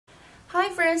Hi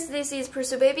friends, this is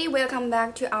PursueBaby. Welcome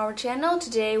back to our channel.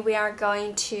 Today we are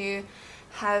going to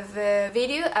have a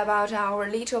video about our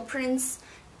little prince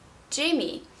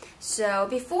Jimmy. So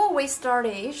before we start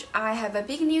it, I have a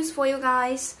big news for you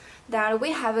guys that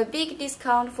we have a big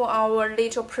discount for our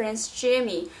little prince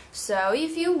Jimmy. So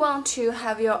if you want to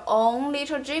have your own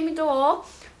little Jimmy doll,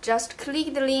 just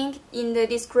click the link in the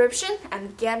description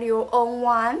and get your own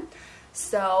one.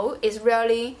 So it's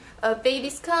really a big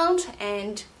discount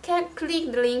and can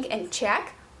click the link and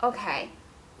check. Okay.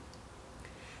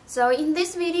 So in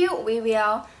this video we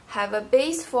will have a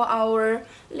base for our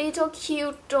little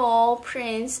cute doll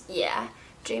prince,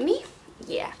 Jimmy,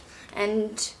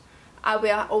 and I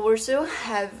will also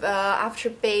have after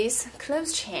base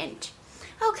clothes change.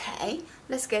 Okay,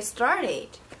 let's get started.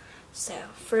 So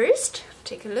first,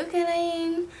 take a look at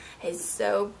him. He's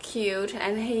so cute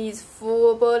and he's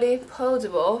full body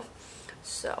posable.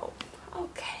 So,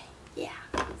 okay,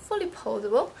 fully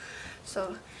posable.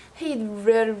 So he's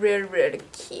really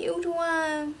cute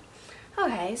one.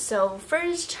 Okay, so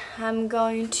first I'm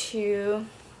going to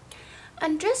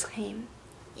undress him.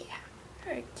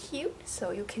 Very cute.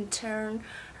 So you can turn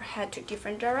her head to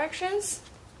different directions.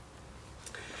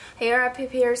 Here I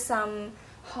prepare some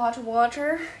hot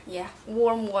water,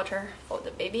 warm water for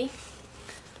the baby.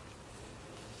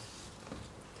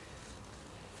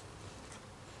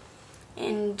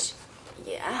 And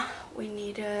we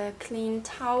need a clean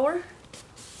towel.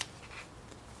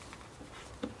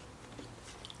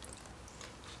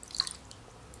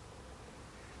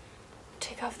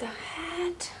 Take off the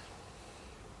hat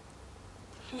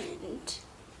and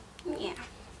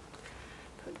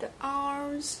put the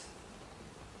arms.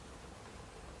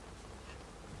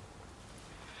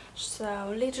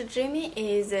 So little Jimmy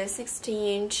is a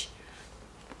 16-inch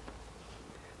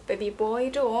baby boy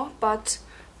doll, but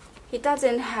he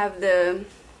doesn't have the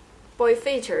boy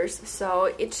features, so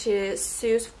it is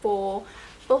suits for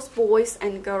both boys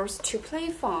and girls to play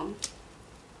fun.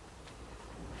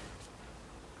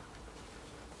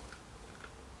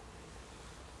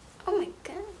 Oh my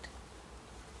god.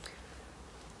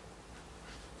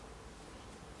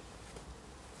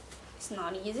 It's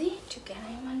not easy to get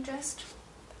him undressed.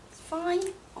 It's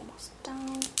fine, almost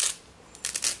done.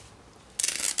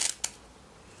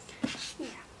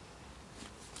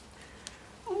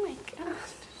 Oh my god,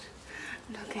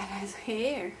 look at his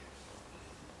hair.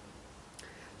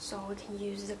 So we can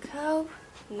use the comb,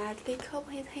 lightly comb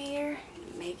his hair,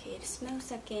 and make it smooth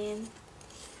again.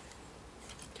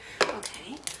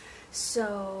 Okay,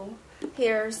 so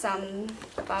here are some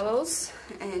bubbles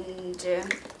and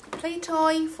play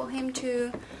toy for him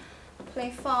to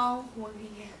play fun when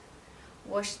we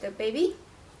wash the baby.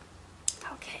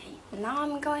 Okay, now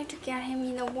I'm going to get him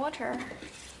in the water.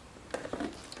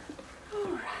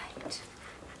 Alright,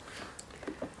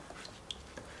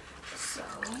 so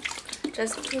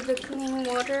just keep the clean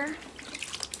water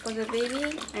for the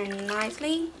baby and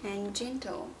lightly and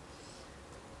gentle.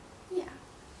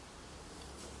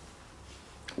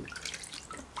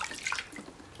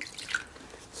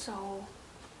 So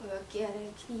we'll get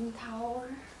a clean towel.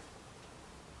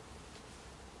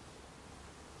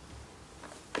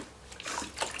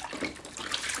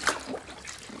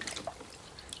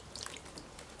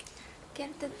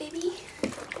 Get the baby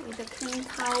with a clean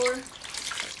towel.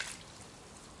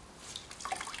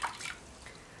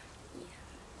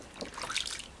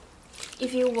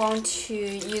 If you want to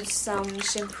use some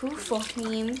shampoo for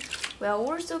him, will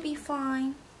also be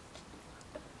fine.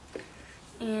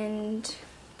 And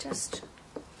just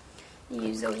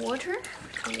use the water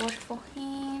to wash for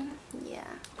him.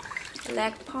 The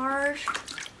leg part,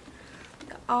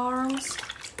 the arms,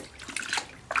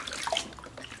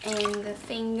 and the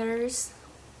fingers.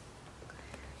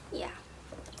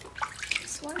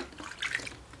 This one.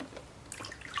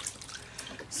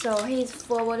 So he's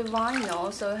forward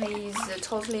vinyl, so he's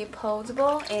totally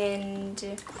posable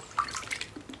and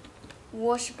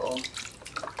washable.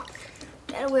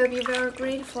 That will be very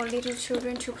great for little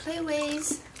children to play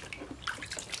with,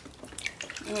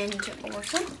 and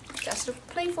also just to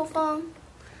play for fun.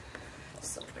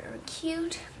 So very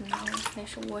cute. Now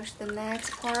let's wash the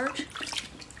next part.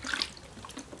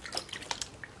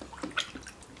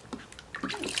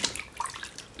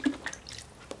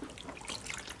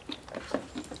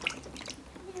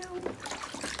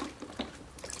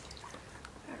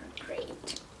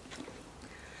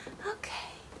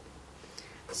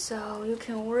 So you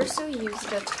can also use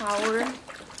the towel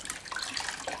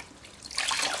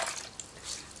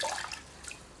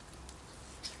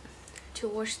to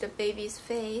wash the baby's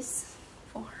face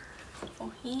for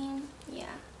him.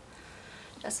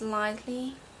 Just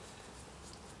lightly.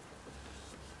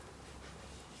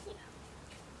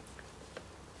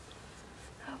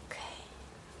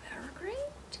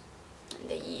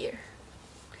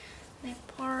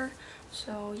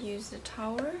 use the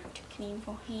towel to clean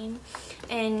for him.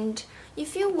 And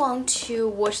if you want to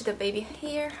wash the baby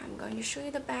hair, I'm going to show you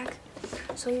the back.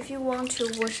 So if you want to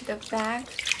wash the back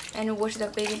and wash the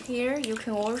baby hair, you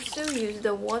can also use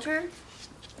the water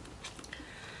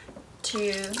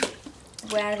to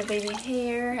wet the baby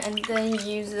hair and then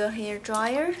use the hair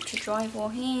dryer to dry for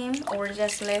him, or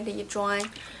just let it dry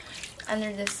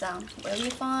under the sun. Will be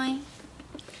fine.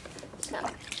 So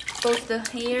both the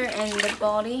hair and the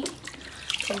body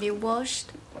can be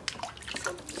washed.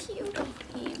 So cute of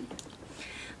him.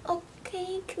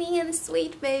 Okay, clean and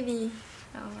sweet baby.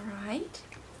 Alright.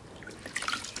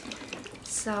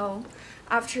 So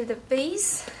after the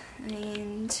base,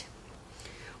 and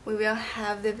we will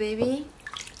have the baby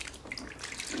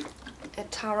a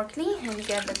towel clean and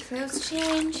get the clothes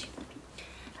change.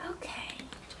 Okay,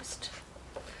 just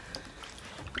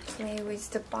play with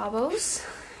the bubbles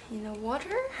in the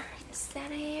water.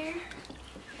 Set here.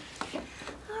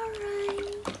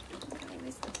 Alright. Play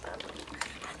with the bubble.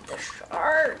 And the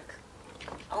shark.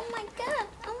 Oh my god.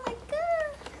 Oh my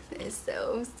god. It's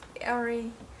so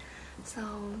scary. So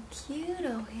cute,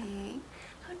 okay.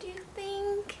 How do you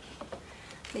think?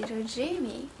 Little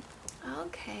Jimmy.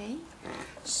 Okay.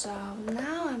 So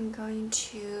now I'm going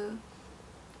to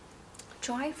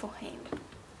dry for him.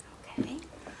 Okay.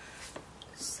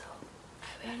 So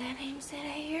I will let him sit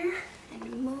here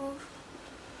and move.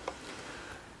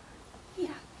 Yeah.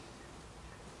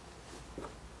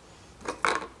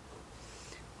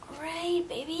 Alright,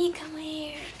 baby, come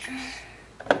here.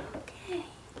 Okay.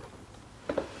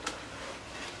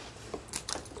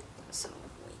 So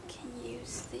we can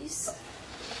use this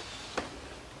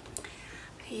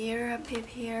here, a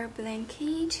paper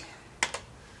blanket.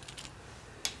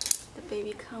 The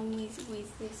baby comes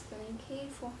with this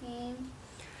blanket for him.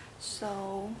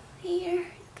 So here you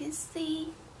can see.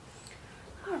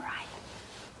 Alright.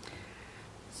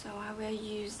 So I will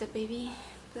use the baby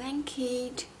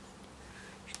blanket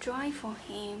to dry for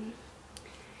him.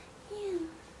 Yeah,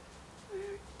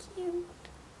 very cute.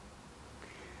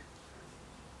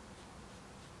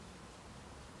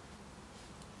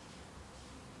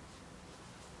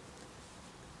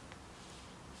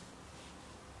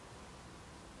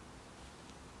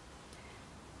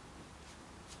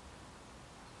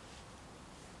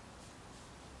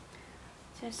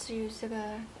 Just use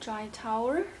the dry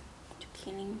towel to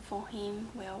clean for him.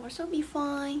 Will also be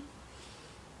fine.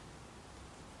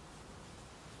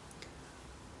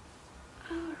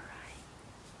 Alright.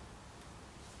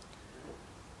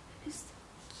 It's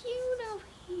cute of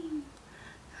him.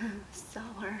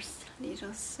 Sour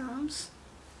little thumbs.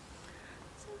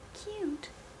 So cute.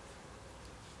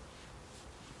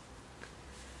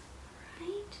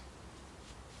 Right?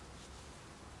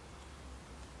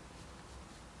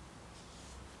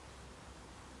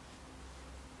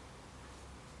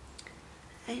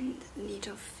 And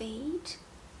little feet.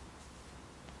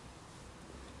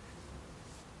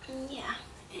 Yeah,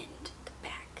 and the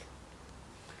back.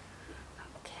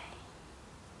 Okay.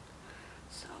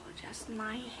 So just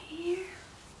my hair.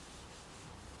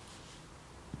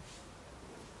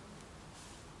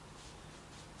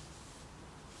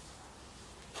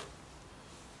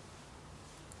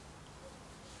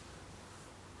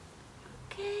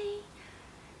 Okay.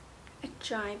 A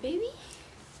dry baby.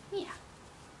 Yeah.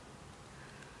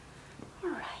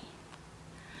 Alright,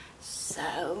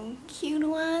 so cute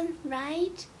one,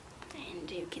 right?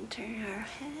 And you can turn her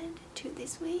head to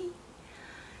this way.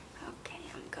 Okay,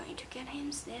 I'm going to get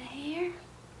him sit here.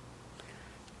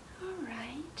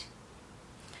 Alright,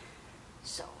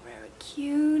 so very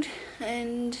cute.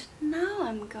 And now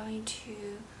I'm going to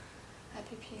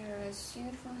prepare a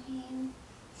suit for him.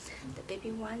 The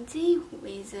baby onesie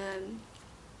with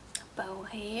bow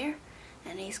hair,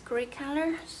 and it's gray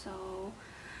color, so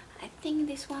I think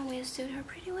this one will suit her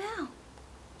pretty well.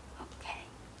 Okay,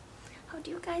 how do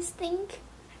you guys think?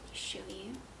 Let me show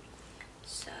you.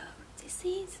 So this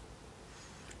is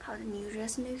how the new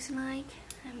dress looks like.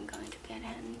 I'm going to get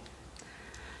him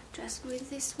dressed with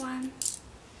this one.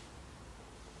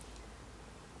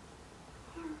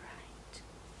 Alright.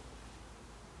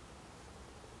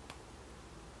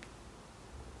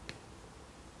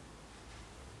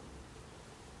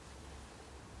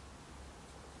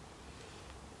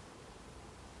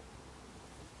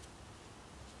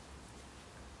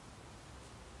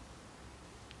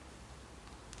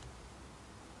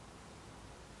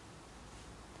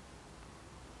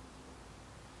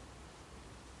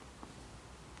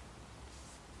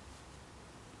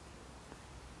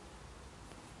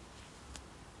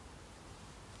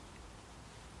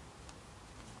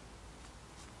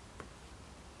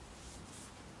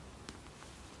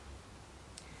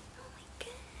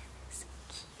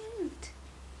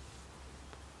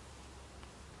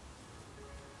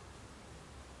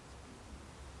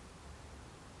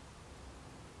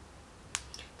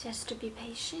 Just to be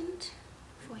patient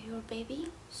for your baby,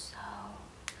 so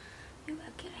you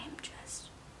will get him dressed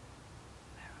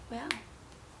very well.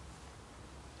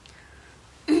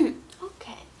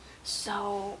 Okay,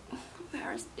 so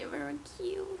they're still very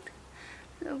cute.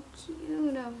 So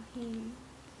cute of him.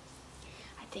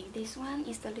 I think this one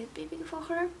is a little bit big for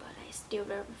her, but it's still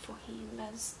very big for him.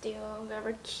 But still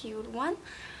very cute one,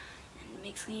 and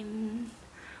makes him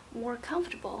more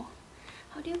comfortable.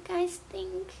 How do you guys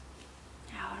think?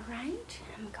 Alright,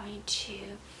 I'm going to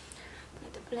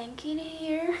put the blanket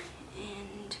here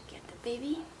and get the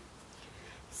baby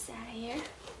sat here.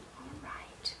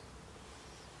 Alright.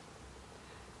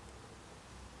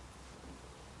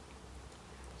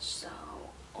 So,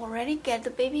 already get the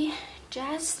baby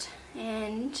dressed,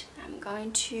 and I'm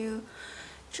going to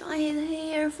dry his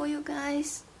hair for you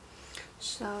guys.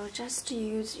 So, just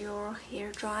use your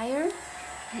hair dryer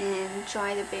and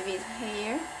dry the baby's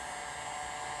hair.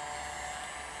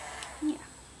 Yeah.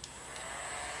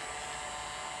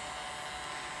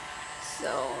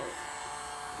 So,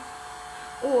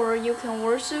 or you can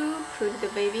also put the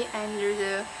baby under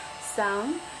the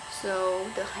sun so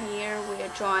the hair will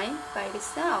dry by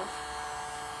itself.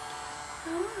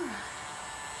 Alright.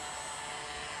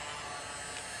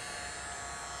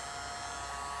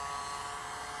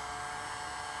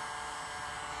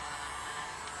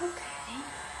 Okay.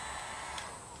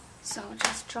 So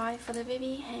just dry for the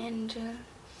baby and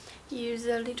use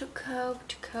a little comb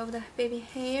to comb the baby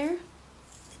hair.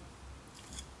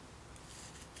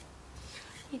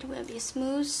 It will be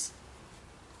smooth.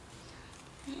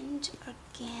 And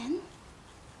again.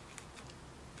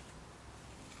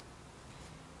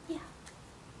 Yeah.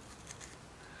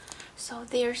 So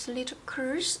there's little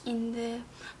curls in the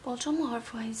bottom of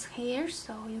his hair,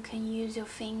 so you can use your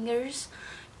fingers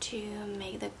to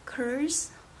make the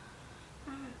curls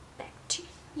back to,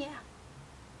 yeah.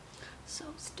 So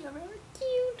still very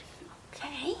cute.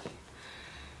 Okay.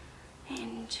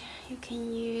 And you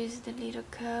can use the little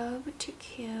comb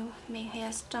to make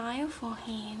hairstyle for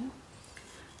him.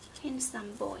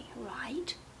 Handsome boy,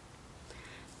 right?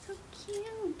 So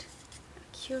cute. A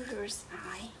cute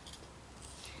eye.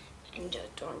 And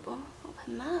adorable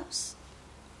open mouth.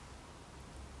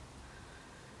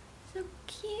 So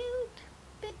cute,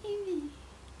 baby.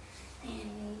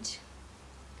 And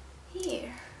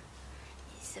here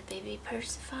is a baby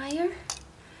pacifier.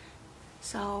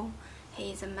 So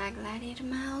he is a magnetic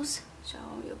mouse, so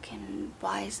you can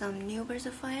buy some new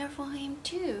pacifier for him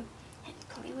too and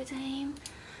play with him.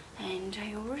 And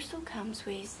it also comes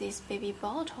with this baby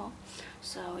bottle,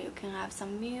 so you can have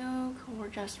some milk or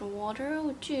just water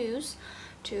or juice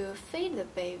to feed the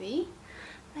baby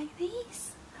like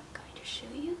this. I'm going to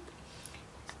show you.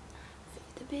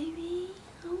 Feed the baby.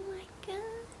 Oh my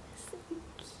god, so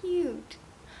cute.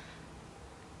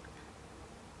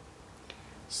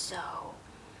 So,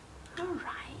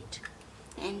 alright,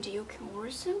 and you can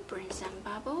also bring some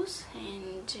bubbles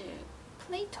and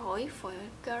play toy for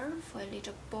a girl, for a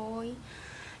little boy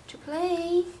to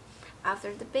play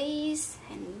after the bath,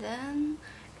 and then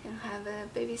can have a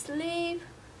baby sleep.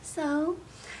 So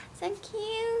thank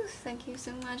you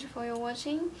so much for your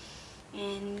watching,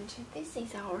 and this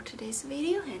is our today's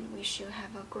video, and wish you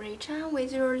have a great time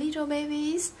with your little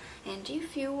babies. And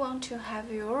if you want to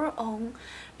have your own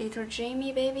little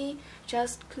Jamie baby,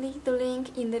 just click the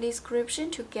link in the description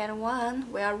to get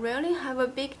one. We really have a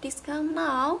big discount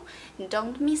now,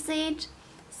 don't miss it.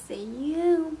 See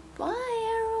you.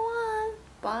 Bye everyone.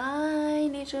 Bye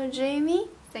little Jamie.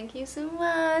 Thank you so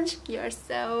much. You're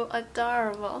so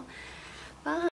adorable. Bye.